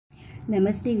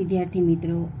નમસ્તે વિદ્યાર્થી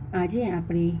મિત્રો, આજે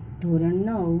આપણે ધોરણ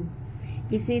 9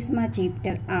 એસએસમાં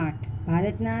ચેપ્ટર 8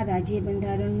 ભારતના રાજ્ય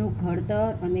બંધારણનું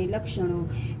ઘડતર અને લક્ષણો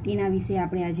તેના વિશે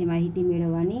આપણે આજે માહિતી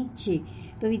મેળવવાની છે.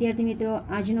 તો વિદ્યાર્થી મિત્રો,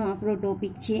 આજનો આપણો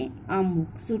ટોપિક છે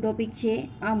આમુખ. શું ટોપિક છે?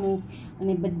 આમુખ.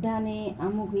 અને બધાને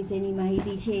આમુખ વિશેની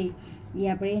માહિતી છે એ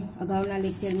આપણે અગાઉના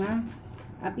લેક્ચરમાં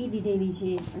આપી દીધેલી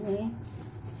છે અને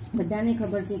બધાને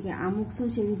ખબર છે કે આમુખ શું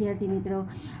છે. વિદ્યાર્થી મિત્રો,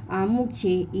 આમુખ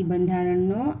છે એ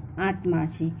બંધારણનો આત્મા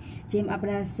છે. જેમ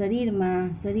આપણા શરીર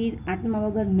આત્મા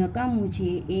વગર નકામું છે,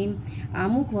 એમ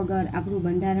આમુખ વગર આપણું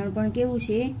બંધારણ પણ કેવું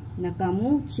છે?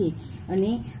 નકામું છે.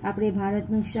 અને આપણે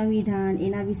ભારતનું સંવિધાન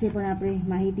એના વિશે પણ આપણે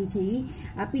માહિતી છે એ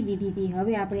આપી દીધી હતી.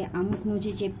 હવે આપણે આમુખનો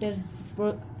જે ચેપ્ટર,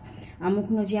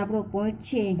 આમુખનો જે આપણો પોઈન્ટ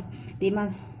છે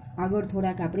તેમાં આગળ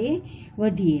થોડાક આપણે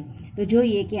વધીએ તો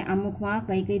જોઈએ કે આમુખમાં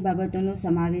કઈ કઈ બાબતોનો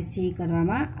સમાવેશ છે એ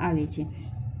કરવામાં આવે છે.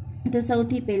 તો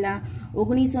સૌથી પહેલાં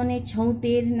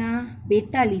 1976ના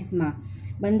 42માં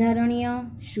બંધારણીય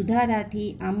સુધારાથી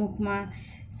આમુખમાં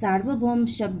સાર્વભૌમ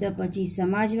શબ્દ પછી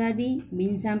સમાજવાદી,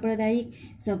 બિનસાંપ્રદાયિક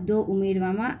શબ્દો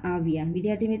ઉમેરવામાં આવ્યા.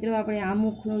 વિદ્યાર્થી મિત્રો, આપણે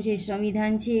આમુખનું જે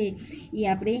સંવિધાન છે એ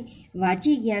આપણે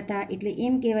વાંચી ગયા હતા. એટલે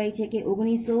એમ કહેવાય છે કે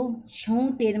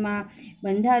 1976માં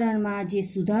બંધારણમાં જે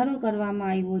સુધારો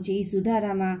કરવામાં આવ્યો છે એ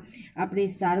સુધારામાં આપણે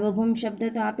સાર્વભૌમ શબ્દ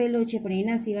તો આપેલો છે, પણ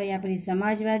એના સિવાય આપણે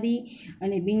સમાજવાદી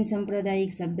અને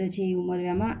બિનસાંપ્રદાયિક શબ્દ છે એ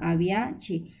ઉમેરવામાં આવ્યા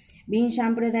છે.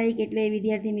 બિનસાંપ્રદાયિક એટલે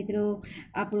વિદ્યાર્થી મિત્રો,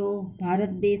 આપણો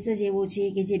ભારત દેશ જ એવો છે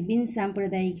કે જે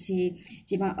બિનસાંપ્રદાયિક છે,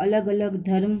 જેમાં અલગ અલગ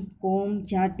ધર્મ, કોમ,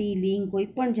 જાતિ, લિંગ, કોઈ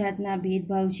પણ જાતના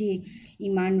ભેદભાવ છે એ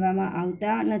માનવામાં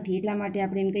આવતા નથી. એટલા માટે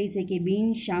આપણે એમ કહી શકીએ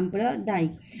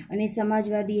બિનસાંપ્રદાયિક. અને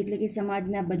સમાજવાદી એટલે કે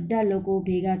સમાજના બધા લોકો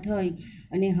ભેગા થઈ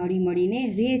અને હળીમળીને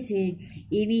રહે છે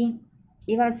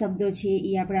એવા શબ્દો છે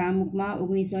એ આપણા આમુખમાં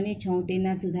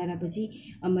 1976ના સુધારા પછી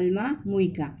અમલમાં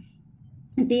મૂક્યા.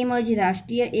 તેમજ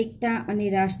રાષ્ટ્રીય એકતા અને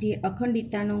રાષ્ટ્રીય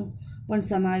અખંડિતતાનો પણ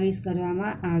સમાવેશ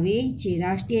કરવામાં આવે છે.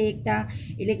 રાષ્ટ્રીય એકતા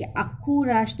એટલે કે આખું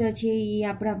રાષ્ટ્ર છે એ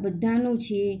આપણા બધાનું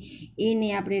છે, એને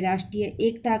આપણે રાષ્ટ્રીય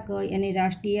એકતા કહી. અને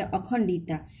રાષ્ટ્રીય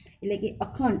અખંડિતતા એટલે કે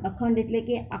અખંડ એટલે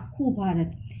કે આખું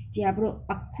ભારત, જે આપણો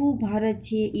આખું ભારત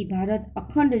છે એ ભારત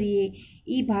અખંડ રહે,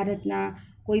 એ ભારતના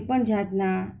કોઈ પણ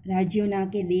જાતના રાજ્યોના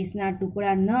કે દેશના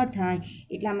ટુકડા ન થાય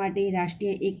એટલા માટે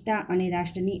રાષ્ટ્રીય એકતા અને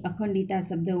રાષ્ટ્રની અખંડિતતા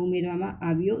શબ્દ ઉમેરવામાં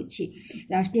આવ્યો છે.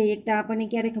 રાષ્ટ્રીય એકતા આપણને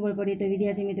ક્યારે ખબર પડે? તો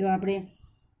વિદ્યાર્થી મિત્રો, આપણે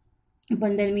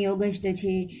 15મી ઓગસ્ટ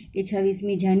છે કે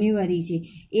 26મી જાન્યુઆરી છે,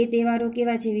 એ તહેવારો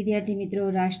કેવા છે વિદ્યાર્થી મિત્રો?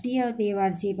 રાષ્ટ્રીય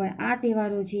તહેવાર છે. પણ આ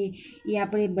તહેવારો છે એ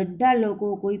આપણે બધા લોકો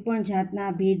કોઈ પણ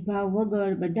જાતના ભેદભાવ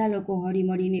વગર બધા લોકો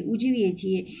હળીમળીને ઉજવીએ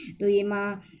છીએ. તો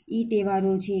એમાં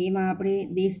તહેવારો છે એમાં આપણે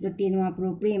દેશ પ્રત્યેનો આપણો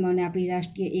પ્રેમ અને આપણી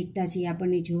રાષ્ટ્રીય એકતા છે એ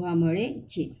આપણને જોવા મળે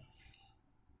છે.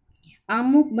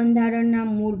 આમુખ બંધારણના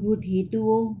મૂળભૂત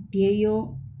હેતુઓ, ધ્યેયો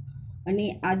અને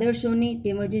આદર્શોને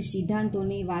તેમજ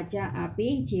સિદ્ધાંતોને વાચા આપે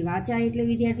છે. વાચા એટલે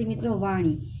વિદ્યાર્થી મિત્રો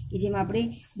વાણી, કે જેમાં આપણે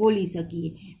બોલી શકીએ.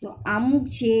 તો આમુખ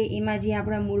છે એમાં જે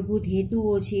આપણા મૂળભૂત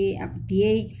હેતુઓ છે,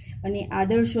 ધ્યેય અને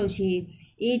આદર્શો છે,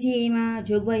 એ જે એમાં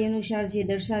જોગવાઈ અનુસાર જે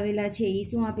દર્શાવેલા છે એ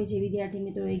શું આપે છે વિદ્યાર્થી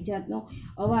મિત્રો? એક જાતનો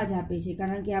અવાજ આપે છે.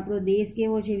 કારણ કે આપણો દેશ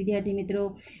કેવો છે વિદ્યાર્થી મિત્રો?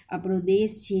 આપણો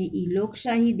દેશ છે એ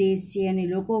લોકશાહી દેશ છે અને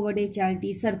લોકો વડે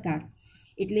ચાલતી સરકાર.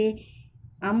 એટલે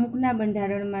આમુખના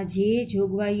બંધારણમાં જે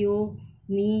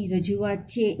જોગવાઈઓની રજૂઆત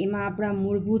છે એમાં આપણા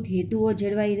મૂળભૂત હેતુઓ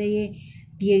જળવાઈ રહે,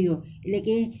 ધ્યેયો એટલે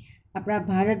કે આપણા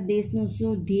ભારત દેશનું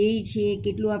શું ધ્યેય છે,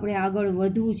 કેટલું આપણે આગળ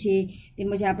વધવું છે,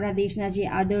 તેમજ આપણા દેશના જે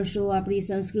આદર્શો, આપણી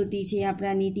સંસ્કૃતિ છે,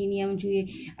 આપણા નીતિ નિયમ જોઈએ,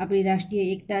 આપણી રાષ્ટ્રીય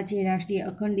એકતા છે, રાષ્ટ્રીય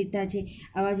અખંડિતતા છે,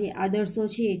 આવા જે આદર્શો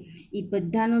છે એ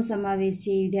બધાનો સમાવેશ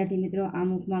છે વિદ્યાર્થી મિત્રો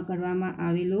આમુખમાં કરવામાં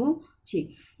આવેલો છે.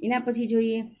 એના પછી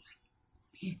જોઈએ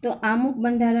તો આમુખ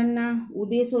બંધારણના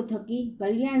ઉદ્દેશો થકી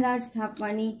કલ્યાણ રાજ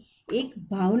સ્થાપવાની એક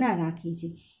ભાવના રાખે છે.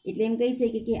 એટલે એમ કહી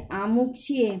શકીએ કે આમુખ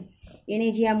છે એને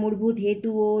જે આ મૂળભૂત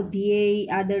હેતુઓ, ધ્યેય,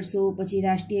 આદર્શો, પછી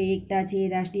રાષ્ટ્રીય એકતા છે,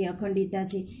 રાષ્ટ્રીય અખંડિતતા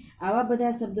છે, આવા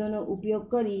બધા શબ્દોનો ઉપયોગ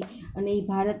કરી અને એ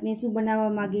ભારતને શું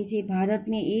બનાવવા માગે છે?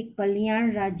 ભારતને એક કલ્યાણ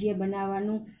રાજ્ય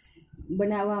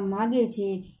બનાવવા માગે છે.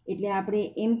 એટલે આપણે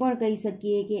એમ પણ કહી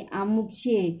શકીએ કે આમુખ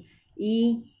છે એ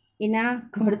એના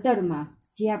ઘડતરમાં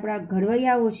જે આપણા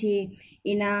ઘડવૈયાઓ છે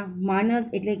એના માનસ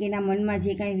એટલે કે એના મનમાં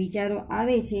જે કાંઈ વિચારો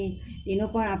આવે છે તેનો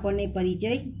પણ આપણને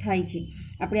પરિચય થાય છે.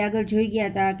 આપણે આગળ જોઈ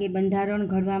ગયા હતા કે બંધારણ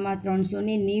ઘડવામાં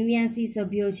 389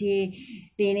 સભ્યો છે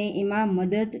તેણે એમાં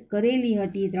મદદ કરેલી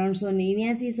હતી.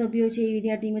 389 સભ્યો છે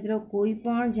વિદ્યાર્થી મિત્રો, કોઈ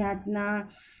પણ જાતના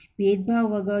ભેદભાવ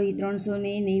વગર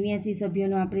 389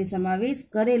 સભ્યોનો આપણે સમાવેશ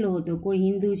કરેલો હતો. કોઈ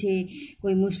હિન્દુ છે,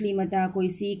 કોઈ મુસ્લિમ હતા,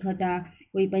 કોઈ શીખ હતા,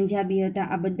 કોઈ પંજાબી હતા,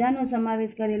 આ બધાનો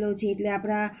સમાવેશ કરેલો છે. એટલે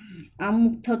આપણા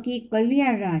આમુખ થકી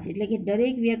કલ્યાણ રાજ એટલે કે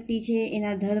દરેક વ્યક્તિ છે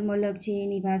એના ધર્મ અલગ છે,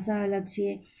 એની ભાષા અલગ છે,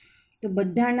 તો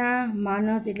બધાના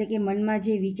માનસ એટલે કે મનમાં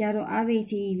જે વિચારો આવે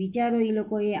છે એ વિચારો એ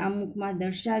લોકોએ આમુખમાં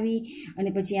દર્શાવી અને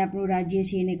પછી આપણું રાજ્ય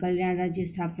છે એને કલ્યાણ રાજ્ય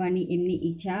સ્થાપવાની એમની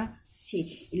ઈચ્છા છે.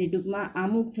 એટલે ટૂંકમાં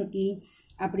આમુખ થકી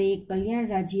આપણે એક કલ્યાણ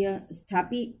રાજ્ય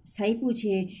સ્થાપ્યું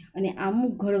છે અને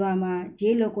આમુખ ઘડવામાં જે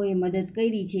લોકોએ મદદ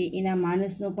કરી છે એના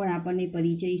માનસનો પણ આપણને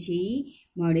પરિચય છે એ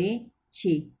મળે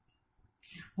છે.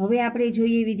 હવે આપણે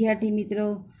જોઈએ વિદ્યાર્થી મિત્રો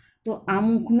તો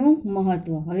આમુખનું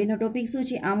મહત્ત્વ. હવેનો ટોપિક શું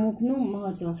છે? આમુખનું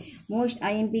મહત્ત્વ. મોસ્ટ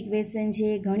આઈએમપી ક્વેશ્ચન છે,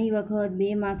 ઘણી વખત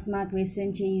 2 માર્ક્સમાં ક્વેશ્ચન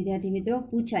છે વિદ્યાર્થી મિત્રો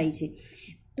પૂછાય છે.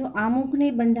 તો આમુખને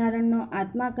બંધારણનો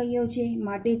આત્મા કહ્યો છે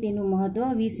માટે તેનું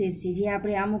મહત્ત્વ વિશેષ છે. જે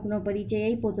આપણે આમુખનો પરિચય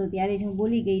આપ્યો હતો ત્યારે જ હું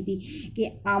બોલી ગઈ હતી કે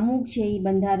આમુખ છે એ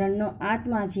બંધારણનો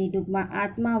આત્મા છે. ટૂંકમાં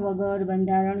આત્મા વગર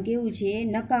બંધારણ કેવું છે?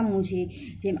 નકામું છે.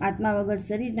 જેમ આત્મા વગર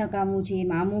શરીર નકામું છે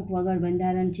એમ આમુખ વગર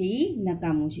બંધારણ છે એ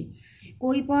નકામું છે.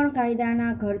 કોઈ પણ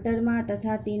કાયદાના ઘડતરમાં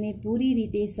તથા તેને પૂરી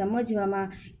રીતે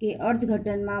સમજવામાં કે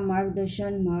અર્થઘટનમાં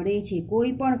માર્ગદર્શન મળે છે.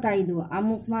 કોઈ પણ કાયદો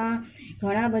આમુખમાં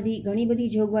ઘણી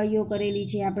બધી જોગવાઈઓ કરેલી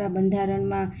છે આપણા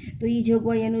બંધારણમાં. તો એ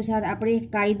જોગવાઈ અનુસાર આપણે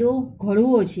કાયદો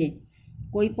ઘડવો છે.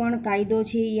 કોઈ પણ કાયદો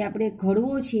છે એ આપણે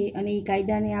ઘડવો છે અને એ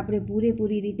કાયદાને આપણે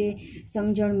પૂરેપૂરી રીતે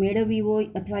સમજણ મેળવવી હોય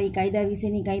અથવા એ કાયદા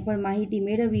વિશેની કાંઈ પણ માહિતી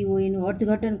મેળવવી હોય, એનું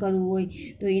અર્થઘટન કરવું હોય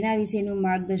તો એના વિશેનું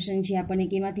માર્ગદર્શન છે આપણને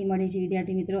કેમાંથી મળે છે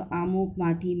વિદ્યાર્થી મિત્રો?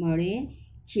 આમુખમાંથી મળે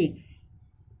છે.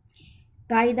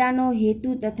 કાયદાનો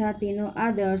હેતુ તથા તેનો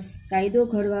આદર્શ, કાયદો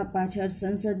ઘડવા પાછળ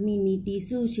સંસદની નીતિ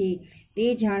શું છે તે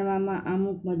જાણવામાં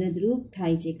આમુખ મદદરૂપ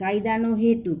થાય છે. કાયદાનો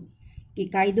હેતુ કે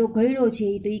કાયદો ઘડ્યો છે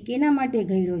તો એ કેના માટે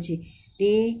ઘડ્યો છે,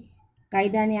 તે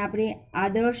કાયદાને આપણે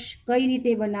આદર્શ કઈ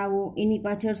રીતે બનાવવો, એની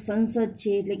પાછળ સંસદ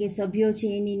છે એટલે કે સભ્યો છે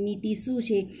એની નીતિ શું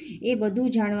છે એ બધું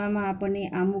જાણવામાં આપણને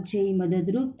આમુખ છે એ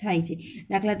મદદરૂપ થાય છે.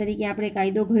 દાખલા તરીકે આપણે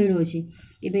કાયદો ઘડ્યો છે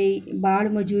કે ભાઈ બાળ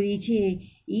મજૂરી છે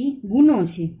એ ગુનો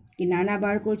છે, કે નાના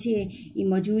બાળકો છે એ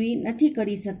મજૂરી નથી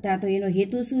કરી શકતા. તો એનો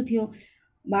હેતુ શું થયો?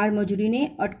 બાળ મજૂરીને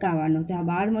અટકાવવાનો. તો આ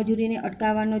બાળ મજૂરીને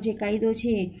અટકાવવાનો જે કાયદો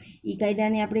છે એ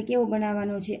કાયદાને આપણે કેવો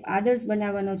બનાવવાનો છે? આદર્શ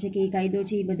બનાવવાનો છે કે એ કાયદો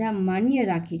છે એ બધા માન્ય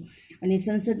રાખે. અને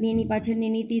સંસદની એની પાછળની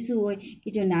નીતિ શું હોય કે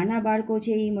જો નાના બાળકો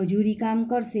છે એ મજૂરી કામ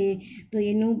કરશે તો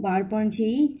એનું બાળપણ છે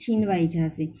એ છીનવાઈ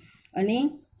જશે અને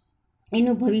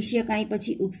એનું ભવિષ્ય કાંઈ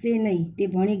પછી ઉગશે નહીં, તે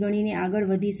ભણી ગણીને આગળ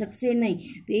વધી શકશે નહીં.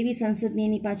 તો એવી સંસદની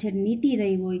એની પાછળ નીતિ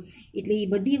રહી હોય એટલે એ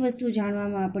બધી વસ્તુ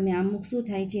જાણવામાં આપણને આમુખ શું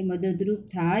થાય છે? મદદરૂપ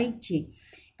થાય છે.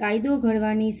 કાયદો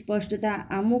ઘડવાની સ્પષ્ટતા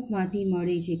આમુખમાંથી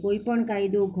મળે છે. કોઈ પણ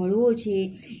કાયદો ઘડવો છે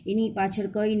એની પાછળ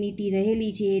કઈ નીતિ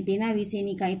રહેલી છે તેના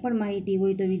વિશેની કાંઈ પણ માહિતી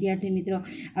હોય તો વિદ્યાર્થી મિત્રો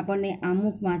આપણને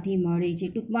આમુખમાંથી મળે છે.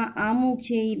 ટૂંકમાં આમુખ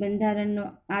છે એ બંધારણનો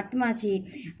આત્મા છે.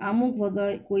 આમુખ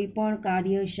વગર કોઈ પણ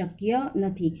કાર્ય શક્ય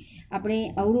નથી. આપણે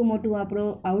આવડો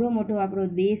મોટો આપણો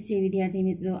દેશ છે વિદ્યાર્થી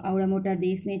મિત્રો. આવડા મોટા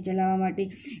દેશને ચલાવવા માટે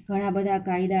ઘણા બધા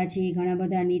કાયદા છે, ઘણા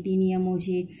બધા નીતિ નિયમો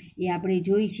છે એ આપણે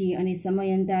જોઈ છીએ અને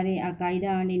સમયાંતરે આ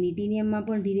કાયદા અને નીતિ નિયમમાં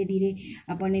પણ ધીરે ધીરે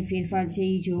આપણને ફેરફાર છે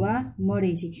એ જોવા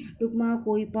મળે છે. ટૂંકમાં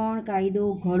કોઈ પણ કાયદો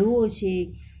ઘડવો છે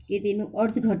કે તેનું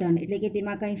અર્થઘટન એટલે કે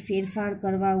તેમાં કાંઈ ફેરફાર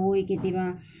કરવા હોય કે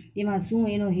તેમાં શું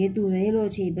એનો હેતુ રહેલો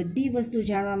છે, બધી વસ્તુ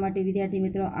જાણવા માટે વિદ્યાર્થી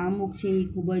મિત્રો આમુખ છે એ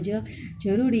ખૂબ જ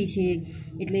જરૂરી છે.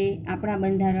 એટલે આપણા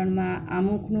બંધારણમાં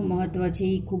આમુખનું મહત્ત્વ છે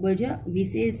એ ખૂબ જ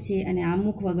વિશેષ છે અને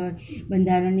આમુખ વગર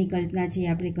બંધારણની કલ્પના છે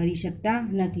આપણે કરી શકતા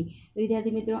નથી. તો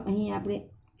વિદ્યાર્થી મિત્રો અહીં આપણે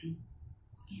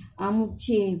આમુખ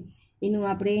છે એનું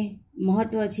આપણે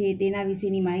મહત્ત્વ છે તેના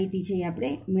વિશેની માહિતી છે એ આપણે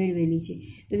મેળવેલી છે.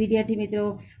 તો વિદ્યાર્થી મિત્રો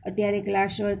અત્યારે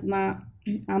ક્લાસ વર્કમાં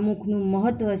આમુખનું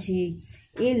મહત્ત્વ છે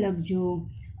એ લખજો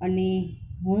અને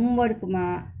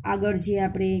હોમવર્કમાં આગળ જે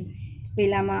આપણે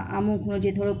પહેલાંમાં આમુખનો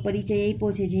જે થોડોક પરિચય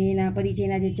આપ્યો છે, જે એના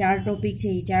પરિચયના જે 4 ટોપિક છે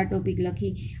એ 4 ટોપિક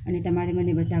લખી અને તમારે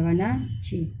મને બતાવવાના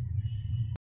છે.